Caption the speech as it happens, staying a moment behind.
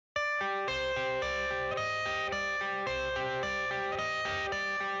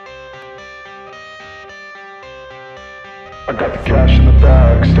I got the cash in the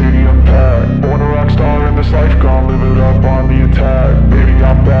bag, stadium packed. Born a rock star in this life, gon' live it up on the attack. Baby,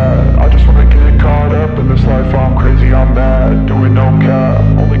 I'm bad, I just wanna get caught up in this life. I'm crazy, I'm mad, doing no cap.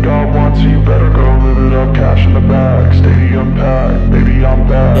 Only God wants you, better go live it up. Cash in the bag, stadium packed. Baby, I'm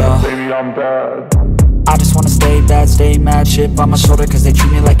bad, yeah. Baby, I'm bad. I just wanna stay bad, stay mad. Chip on my shoulder cause they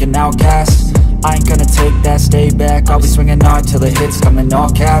treat me like an outcast. I ain't gonna take that, stay back. I'll be swinging hard till the hits come in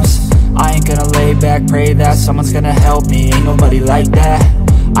all caps. I ain't gonna lay back, pray that someone's gonna help me. Ain't nobody like that.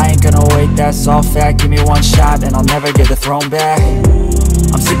 I ain't gonna wait, that's all fact. Give me one shot and I'll never get the throne back.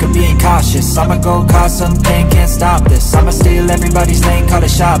 I'm sick of being cautious, I'ma go cause something, can't stop this. I'ma steal everybody's lane, call it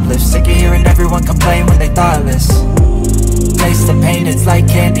shoplift. Sick of hearing everyone complain when they thoughtless. Taste the pain, it's like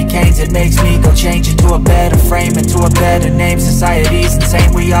candy canes. It makes me go change into a better frame, into a better name. Society's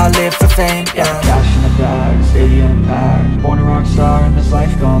insane, we all live for fame, yeah. Cash in the bag, stadium packed. Born a rock star in this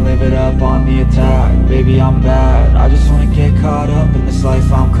life, gon' live it up on the attack. Baby, I'm bad, I just wanna get caught up in this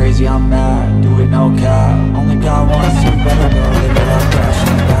life. I'm crazy, I'm mad, do it no cap. Only